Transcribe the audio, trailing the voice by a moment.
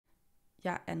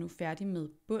Jeg er nu færdig med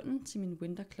bunden til min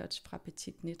winter clutch fra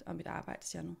Petit Knit, og mit arbejde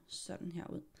ser nu sådan her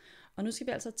ud. Og nu skal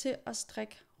vi altså til at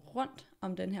strikke rundt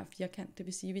om den her firkant, det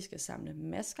vil sige, at vi skal samle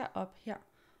masker op her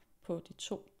på de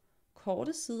 2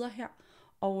 korte sider her.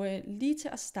 Og lige til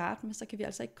at starte med, så kan vi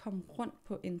altså ikke komme rundt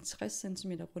på en 60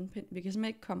 cm rundpind. Vi kan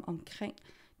simpelthen ikke komme omkring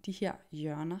de her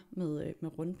hjørner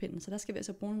med rundpinden, så der skal vi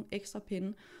altså bruge nogle ekstra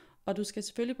pinde. Og du skal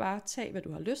selvfølgelig bare tage, hvad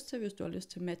du har lyst til, hvis du har lyst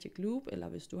til magic loop, eller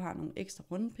hvis du har nogle ekstra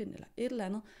rundpind, eller et eller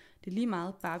andet. Det er lige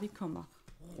meget, bare vi kommer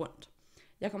rundt.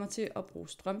 Jeg kommer til at bruge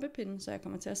strømpepinden, så jeg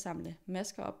kommer til at samle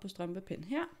masker op på strømpepinden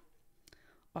her,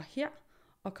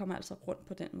 og kommer altså rundt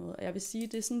på den måde. Og jeg vil sige,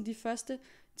 det er sådan de første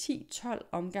 10-12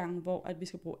 omgange, hvor at vi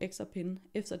skal bruge ekstra pinde.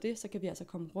 Efter det, så kan vi altså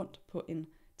komme rundt på en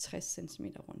 60 cm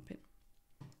rundpind.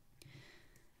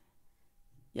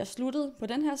 Jeg sluttede på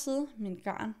den her side, min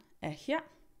garn er her.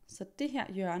 Så det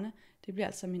her hjørne, det bliver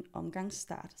altså min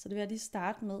omgangsstart. Så det vil jeg lige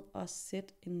starte med at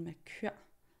sætte en markør,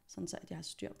 sådan så at jeg har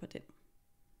styr på den.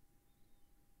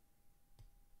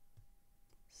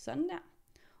 Sådan der.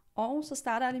 Og så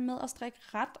starter jeg lige med at strikke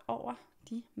ret over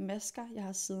de masker, jeg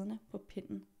har siddende på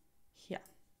pinden her.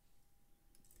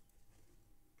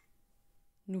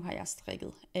 Nu har jeg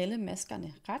strikket alle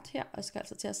maskerne ret her, og jeg skal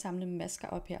altså til at samle masker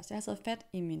op her. Så jeg har taget fat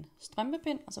i min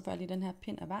strømpepind, og så får jeg lige den her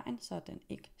pind af vejen, så den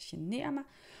ikke generer mig.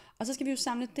 Og så skal vi jo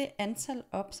samle det antal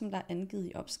op, som der er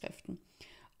angivet i opskriften.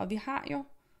 Og vi har jo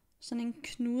sådan en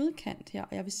knudekant her,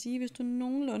 og jeg vil sige, hvis du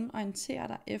nogenlunde orienterer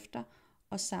dig efter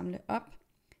at samle op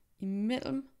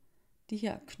imellem de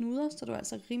her knuder, så er du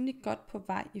altså rimelig godt på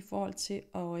vej i forhold til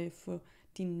at få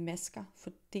dine masker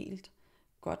fordelt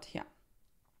godt her.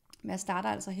 Men jeg starter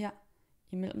altså her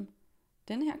imellem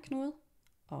den her knude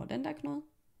og den der knude,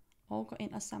 og går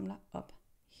ind og samler op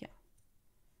her.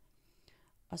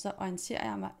 Og så orienterer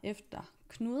jeg mig efter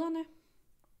knuderne.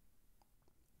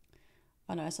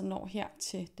 Og når jeg så når her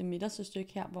til det midterste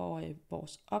stykke her, hvor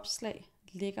vores opslag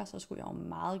ligger, så skulle jeg jo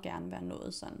meget gerne være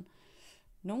nået sådan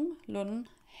nogenlunde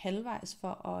halvvejs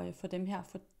for at få dem her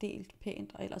fordelt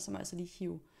pænt. Og ellers så må jeg altså lige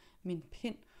hive min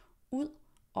pind ud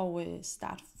og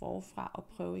starte forfra og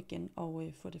prøve igen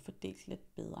og få det fordelt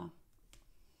lidt bedre.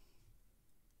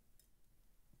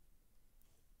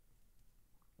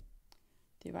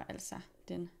 Det var altså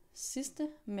den sidste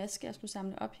maske, jeg skulle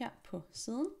samle op her på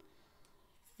siden.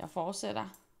 Jeg fortsætter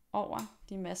over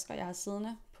de masker, jeg har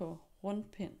siddende på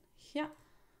rundpind her.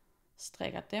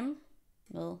 Strikker dem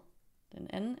med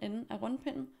den anden ende af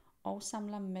rundpinden og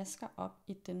samler masker op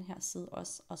i den her side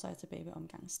også, og så er jeg tilbage ved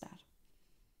omgangens start.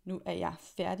 Nu er jeg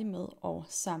færdig med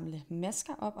at samle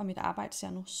masker op, og mit arbejde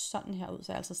ser nu sådan her ud.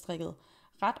 Så jeg har altså strikket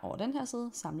ret over den her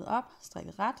side, samlet op,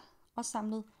 strikket ret og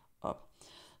samlet op.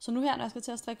 Så nu her, når jeg skal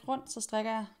til at strikke rundt, så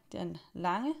strikker jeg den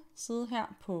lange side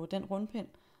her på den rundpind,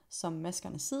 som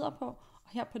maskerne sidder på. Og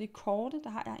her på de korte, der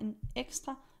har jeg en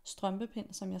ekstra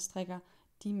strømpepind, som jeg strikker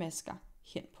de masker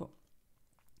hen på.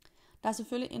 Der er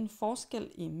selvfølgelig en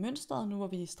forskel i mønstret nu, hvor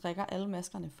vi strikker alle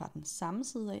maskerne fra den samme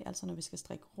side af, altså når vi skal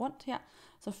strikke rundt her.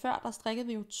 Så før der strikkede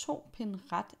vi jo 2 pinde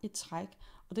ret i træk,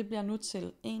 og det bliver nu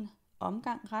til en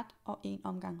omgang ret og en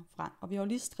omgang vrang. Og vi har jo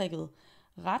lige strikket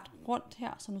ret rundt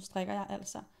her, så nu strikker jeg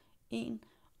altså en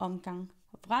omgang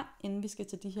vrang, inden vi skal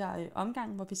til de her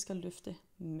omgange, hvor vi skal løfte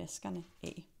maskerne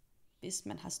af. Hvis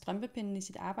man har strømpepinden i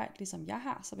sit arbejde, ligesom jeg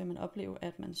har, så vil man opleve,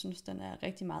 at man synes, den er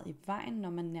rigtig meget i vejen, når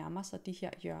man nærmer sig de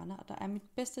her hjørner. Og der er mit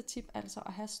bedste tip altså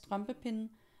at have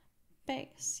strømpepinden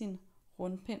bag sin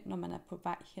rundpind, når man er på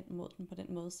vej hen mod den. På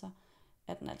den måde, så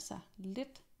er den altså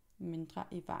lidt mindre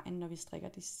i vejen, når vi strikker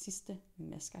de sidste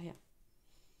masker her.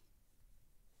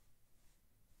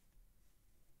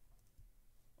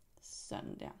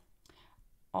 Sådan der.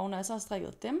 Og når jeg så har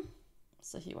strikket dem,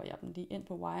 så hiver jeg dem lige ind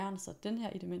på wiren, så den her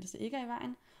i det mindste ikke er i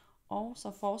vejen. Og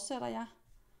så fortsætter jeg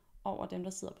over dem, der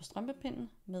sidder på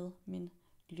strømpepinden med min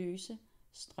løse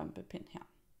strømpepind her.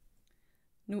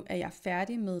 Nu er jeg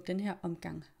færdig med den her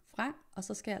omgang vrang, og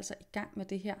så skal jeg altså i gang med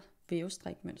det her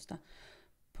vævestrikmønster.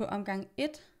 På omgang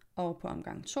 1 og på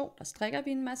omgang 2, der strikker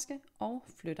vi en maske og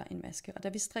flytter en maske. Og da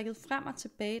vi strikkede frem og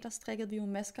tilbage, der strikkede vi jo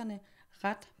maskerne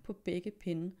ret på begge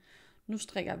pinde. Nu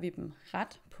strikker vi dem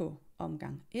ret på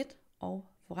omgang 1 og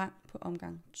vrang på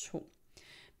omgang 2.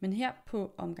 Men her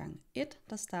på omgang 1,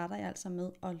 der starter jeg altså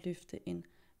med at løfte en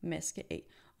maske af.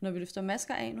 Og når vi løfter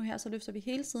masker af nu her, så løfter vi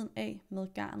hele tiden af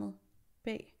med garnet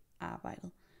bag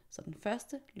arbejdet. Så den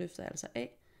første løfter jeg altså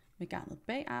af med garnet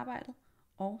bag arbejdet,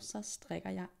 og så strikker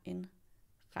jeg en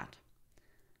ret.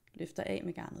 Løfter af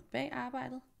med garnet bag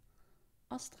arbejdet,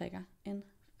 og strikker en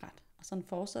ret. Og sådan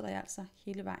fortsætter jeg altså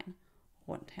hele vejen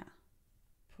rundt her.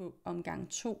 På omgang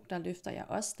 2, der løfter jeg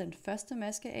også den første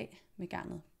maske af med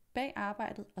garnet bag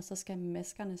arbejdet, og så skal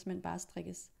maskerne simpelthen bare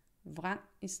strikkes vrang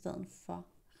i stedet for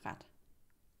ret.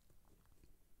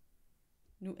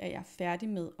 Nu er jeg færdig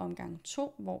med omgang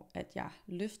 2, hvor at jeg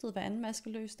løftede hver anden maske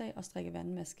løsdag og strikkede hver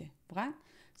anden maske vrang.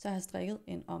 Så har jeg strikket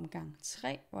en omgang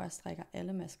 3, hvor jeg strikker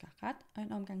alle masker ret, og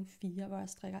en omgang 4, hvor jeg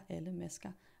strikker alle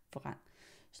masker vrang.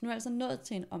 Så nu er jeg altså nået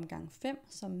til en omgang 5,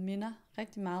 som minder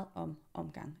rigtig meget om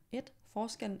omgang 1.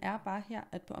 Forskellen er bare her,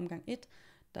 at på omgang 1,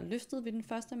 der løftede vi den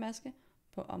første maske.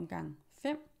 På omgang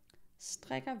 5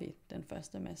 strikker vi den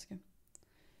første maske.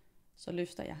 Så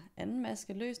løfter jeg anden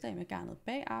maske løsdag med garnet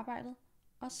bag arbejdet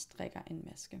og strikker en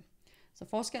maske. Så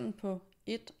forskellen på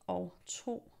 1 og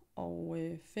 2 og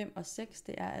 5 og 6,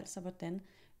 det er altså, hvordan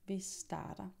vi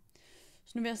starter.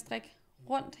 Så nu vil jeg strikke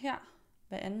rundt her,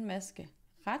 hver anden maske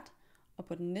ret, og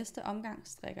på den næste omgang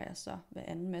strikker jeg så hver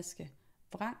anden maske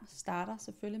vrang. Starter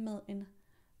selvfølgelig med en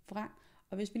vrang.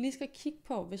 Og hvis vi lige skal kigge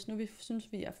på, hvis nu vi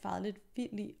synes, vi er faret lidt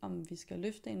vild i, om vi skal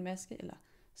løfte en maske eller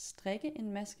strikke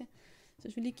en maske, så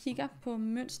hvis vi lige kigger på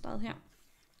mønstret her,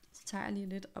 så tager jeg lige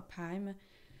lidt og pege med,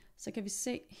 så kan vi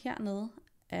se hernede,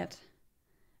 at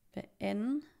hver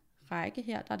anden række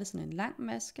her, der er det sådan en lang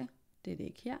maske. Det er det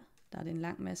ikke her, der er det en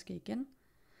lang maske igen.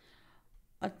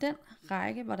 Og den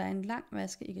række, hvor der er en lang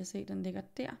maske, I kan se, den ligger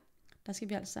der skal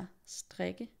vi altså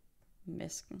strikke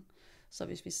masken. Så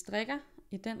hvis vi strikker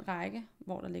i den række,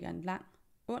 hvor der ligger en lang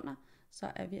under,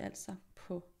 så er vi altså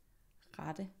på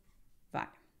rette vej.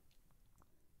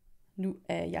 Nu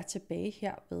er jeg tilbage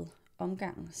her ved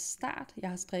omgangen start. Jeg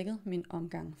har strikket min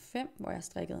omgang 5, hvor jeg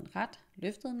strikkede en ret,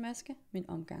 løftede en maske. Min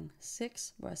omgang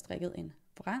 6, hvor jeg strikkede en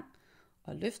vrang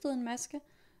og løftede en maske.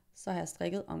 Så har jeg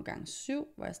strikket omgang 7,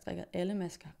 hvor jeg strikkede alle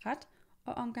masker ret,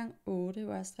 og omgang 8,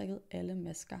 hvor jeg strikkede alle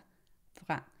masker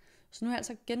vrang. Så nu har jeg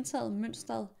altså gentaget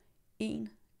mønstret en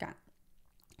gang.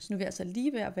 Så nu er vi altså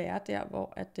lige ved at være der,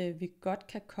 hvor at vi godt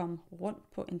kan komme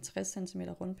rundt på en 60 cm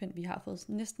rundpind. Vi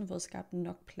har næsten fået skabt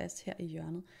nok plads her i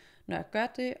hjørnet. Når jeg gør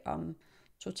det om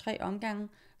 2-3 omgange,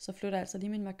 så flytter jeg altså lige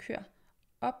min markør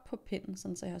op på pinden,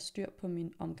 så jeg har styr på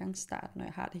min omgangsstart, når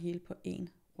jeg har det hele på en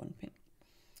rundpind.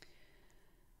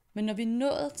 Men når vi er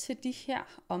nået til de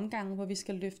her omgange, hvor vi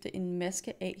skal løfte en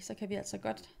maske af, så kan vi altså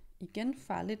godt igen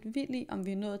fare lidt vild i, om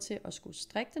vi er nået til at skulle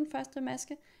strikke den første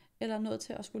maske, eller nået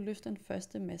til at skulle løfte den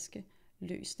første maske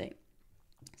løs af.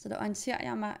 Så der orienterer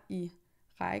jeg mig i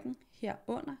rækken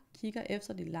herunder, kigger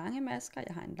efter de lange masker.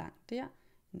 Jeg har en lang der,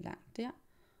 en lang der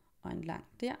og en lang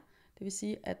der. Det vil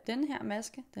sige, at den her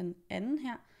maske, den anden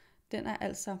her, den er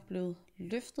altså blevet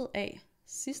løftet af,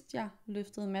 sidst jeg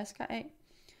løftede masker af.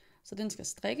 Så den skal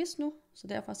strikkes nu, så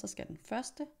derfor så skal den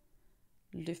første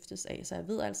løftes af. Så jeg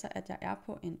ved altså, at jeg er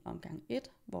på en omgang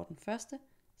 1, hvor den første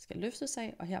skal løftes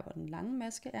af, og her hvor den lange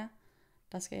maske er,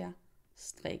 der skal jeg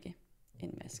strikke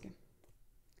en maske.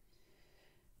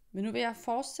 Men nu vil jeg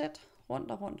fortsætte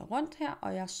rundt og rundt og rundt her,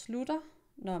 og jeg slutter,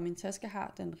 når min taske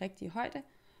har den rigtige højde,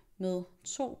 med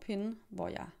 2 pinde, hvor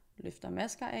jeg løfter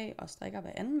masker af og strikker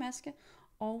hver anden maske,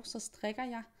 og så strikker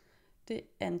jeg det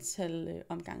antal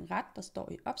omgang ret, der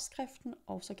står i opskriften,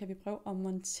 og så kan vi prøve at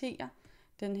montere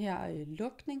den her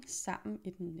lukning sammen i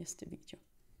den næste video.